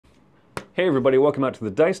Hey everybody, welcome out to the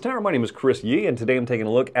Dice Tower. My name is Chris Yee, and today I'm taking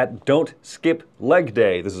a look at Don't Skip Leg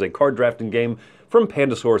Day. This is a card drafting game from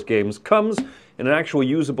Pandasaurus Games. Comes in an actual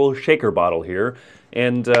usable shaker bottle here,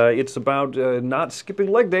 and it's about not skipping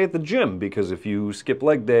leg day at the gym, because if you skip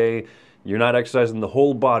leg day, you're not exercising the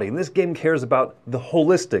whole body. And this game cares about the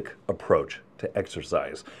holistic approach to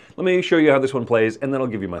exercise. Let me show you how this one plays, and then I'll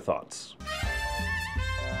give you my thoughts.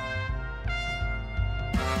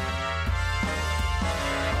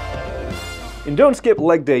 In Don't Skip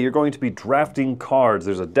Leg Day, you're going to be drafting cards.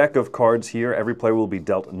 There's a deck of cards here. Every player will be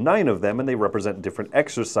dealt 9 of them, and they represent different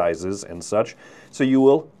exercises and such. So you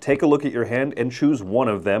will take a look at your hand and choose one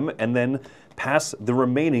of them, and then pass the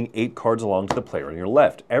remaining 8 cards along to the player on your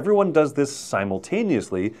left. Everyone does this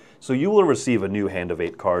simultaneously, so you will receive a new hand of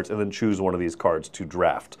 8 cards and then choose one of these cards to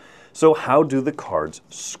draft. So how do the cards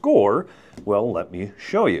score? Well, let me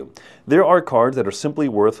show you. There are cards that are simply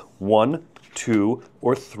worth 1, 2,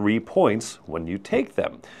 or 3 points when you take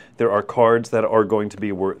them. There are cards that are going to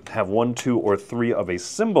be have 1, 2, or 3 of a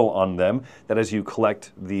symbol on them, that as you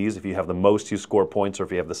collect these, if you have the most, you score points, or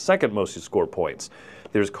if you have the second most, you score points.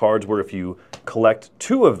 There's cards where if you collect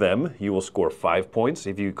 2 of them, you will score 5 points.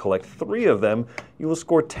 If you collect 3 of them, you will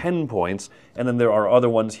score 10 points. And then there are other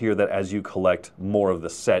ones here that as you collect more of the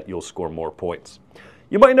set, you'll score more points.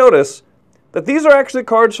 You might notice that these are actually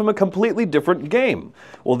cards from a completely different game.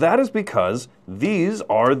 Well, that is because these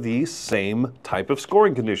are the same type of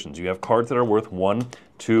scoring conditions. You have cards that are worth 1,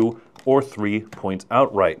 2, or 3 points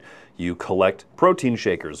outright. You collect protein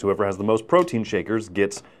shakers. Whoever has the most protein shakers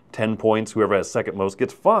gets 10 points. Whoever has second most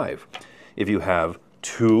gets 5. If you have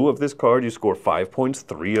 2 of this card, you score 5 points.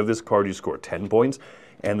 3 of this card, you score 10 points.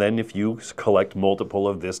 And then if you collect multiple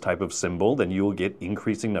of this type of symbol, then you will get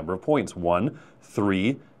increasing number of points. 1,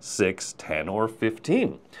 3, 6, 10, or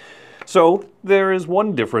 15. So there is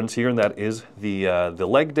one difference here, and that is the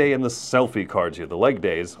leg day and the selfie cards here. The leg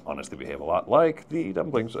days honestly behave a lot like the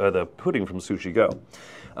dumplings, the pudding from Sushi Go.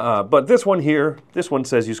 But this one here, this one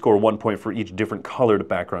says you score 1 point for each different colored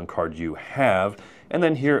background card you have. And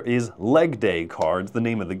then here is leg day cards, the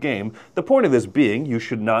name of the game. The point of this being you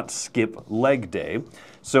should not skip leg day.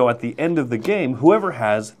 So at the end of the game, whoever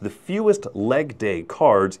has the fewest leg day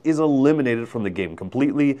cards is eliminated from the game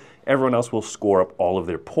completely. Everyone else will score up all of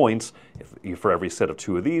their points. For every set of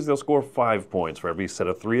 2 of these, they'll score 5 points. For every set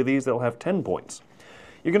of 3 of these, they'll have 10 points.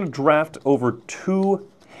 You're going to draft over 2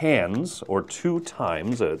 hands, or 2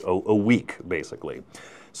 times a week, basically.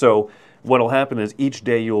 So what will happen is each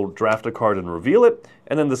day you'll draft a card and reveal it,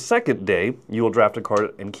 and then the second day you will draft a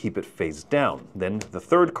card and keep it face down. Then the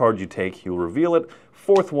third card you take, you'll reveal it,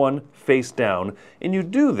 4th one face down, and you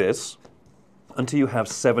do this until you have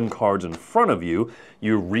 7 cards in front of you.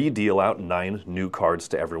 You re-deal out 9 new cards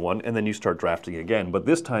to everyone, and then you start drafting again. But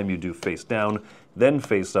this time you do face down, then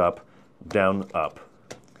face up, down, up.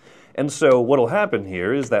 And so what will happen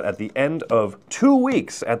here is that at the end of 2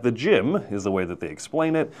 weeks at the gym, is the way that they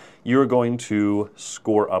explain it, you're going to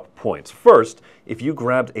score up points. First, if you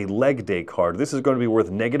grabbed a leg day card, this is going to be worth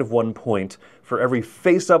 -1 point for every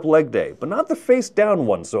face-up leg day, but not the face-down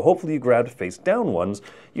ones. So hopefully you grabbed face-down ones.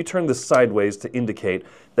 You turn this sideways to indicate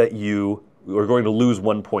that you are going to lose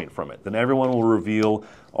 1 point from it. Then everyone will reveal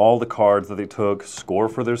all the cards that they took, score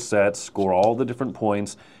for their sets, score all the different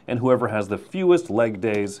points, and whoever has the fewest leg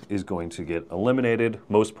days is going to get eliminated.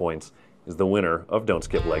 Most points is the winner of Don't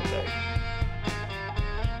Skip Leg Day.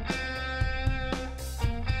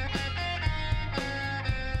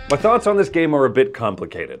 My thoughts on this game are a bit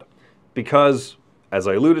complicated, because, as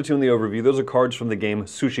I alluded to in the overview, those are cards from the game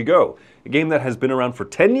Sushi Go, a game that has been around for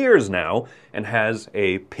 10 years now and has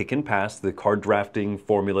a pick and pass, the card drafting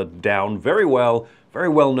formula down very well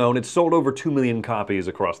known. It's sold over 2 million copies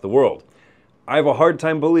across the world. I have a hard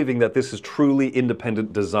time believing that this is truly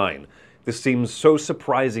independent design. This seems so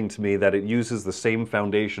surprising to me that it uses the same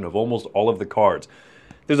foundation of almost all of the cards.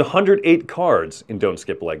 There's 108 cards in Don't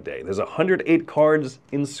Skip Leg Day. There's 108 cards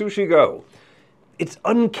in Sushi Go. It's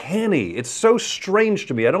uncanny. It's so strange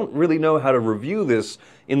to me. I don't really know how to review this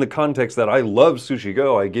in the context that I love Sushi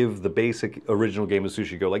Go. I give the basic original game of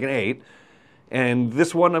Sushi Go like an 8. And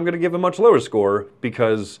this one I'm going to give a much lower score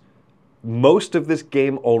because most of this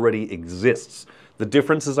game already exists. The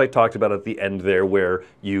differences I talked about at the end there, where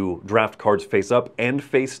you draft cards face up and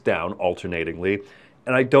face down alternatingly,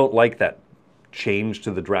 and I don't like that change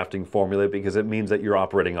to the drafting formula because it means that you're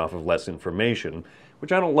operating off of less information,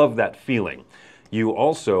 which I don't love that feeling. You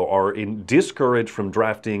also are discouraged from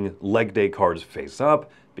drafting leg day cards face up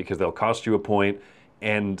because they'll cost you a point,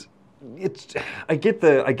 and I get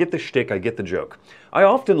the shtick, I get the joke. I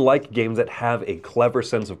often like games that have a clever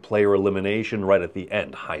sense of player elimination right at the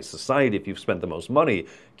end. High society if you've spent the most money,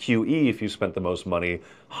 QE if you've spent the most money,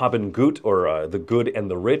 Haben Gut, or the good and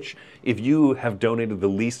the rich. If you have donated the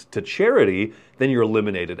least to charity, then you're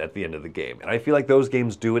eliminated at the end of the game. And I feel like those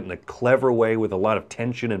games do it in a clever way with a lot of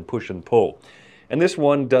tension and push and pull. And this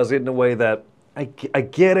one does it in a way that I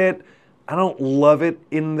get it. I don't love it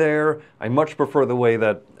in there. I much prefer the way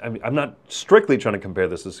that, I'm not strictly trying to compare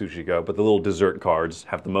this to Sushi Go, but the little dessert cards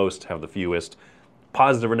have the most, have the fewest.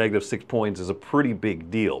 Positive or negative 6 points is a pretty big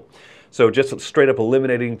deal. So just straight up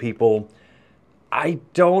eliminating people, I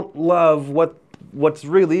don't love what's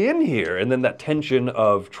really in here. And then that tension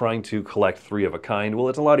of trying to collect 3 of a kind, well,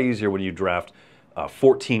 it's a lot easier when you draft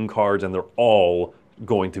 14 cards and they're all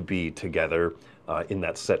going to be together in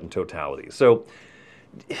that set in totality. So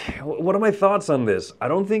what are my thoughts on this? I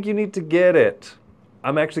don't think you need to get it.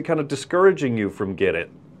 I'm actually kind of discouraging you from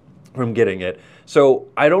getting it. So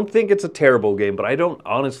I don't think it's a terrible game, but I don't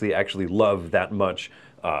honestly actually love that much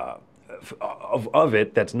of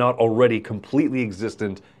it that's not already completely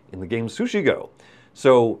existent in the game Sushi Go.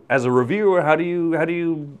 So as a reviewer, how do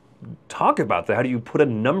you talk about that? How do you put a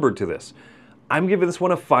number to this? I'm giving this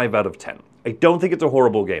one a 5 out of 10. I don't think it's a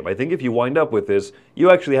horrible game. I think if you wind up with this, you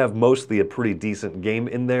actually have mostly a pretty decent game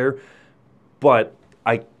in there, but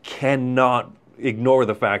I cannot ignore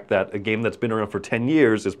the fact that a game that's been around for 10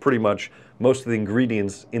 years is pretty much most of the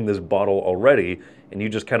ingredients in this bottle already, and you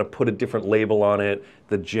just kind of put a different label on it,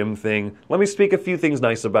 the gym thing. Let me speak a few things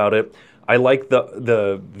nice about it. I like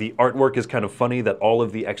the artwork is kind of funny, that all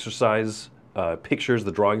of the exercise pictures,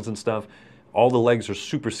 the drawings and stuff, all the legs are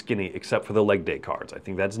super skinny except for the leg day cards. I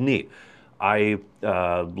think that's neat. I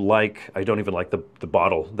don't even like the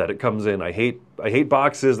bottle that it comes in. I hate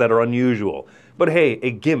boxes that are unusual. But hey, a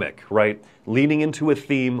gimmick, right? Leaning into a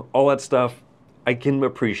theme, all that stuff, I can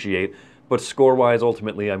appreciate. But score-wise,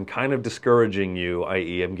 ultimately, I'm kind of discouraging you,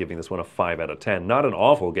 i.e. I'm giving this one a 5 out of 10. Not an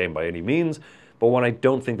awful game by any means, but one I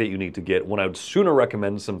don't think that you need to get, one I would sooner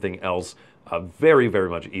recommend something else very, very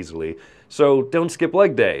much easily. So don't skip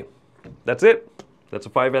leg day. That's it. That's a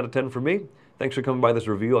 5 out of 10 for me. Thanks for coming by this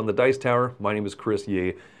review on the Dice Tower. My name is Chris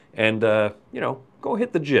Yee, and, go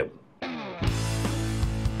hit the gym.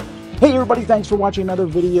 Hey everybody, thanks for watching another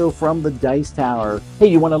video from the Dice Tower. Hey,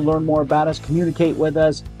 you want to learn more about us, communicate with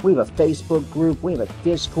us? We have a Facebook group, we have a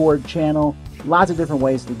Discord channel, lots of different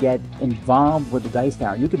ways to get involved with the Dice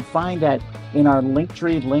Tower. You can find that in our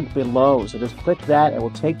Linktree link below. So just click that, it will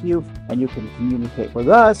take you, and you can communicate with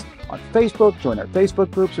us on Facebook, join our Facebook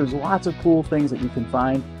groups. There's lots of cool things that you can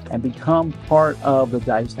find and become part of the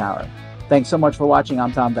Dice Tower. Thanks so much for watching.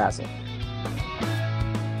 I'm Tom Bassett.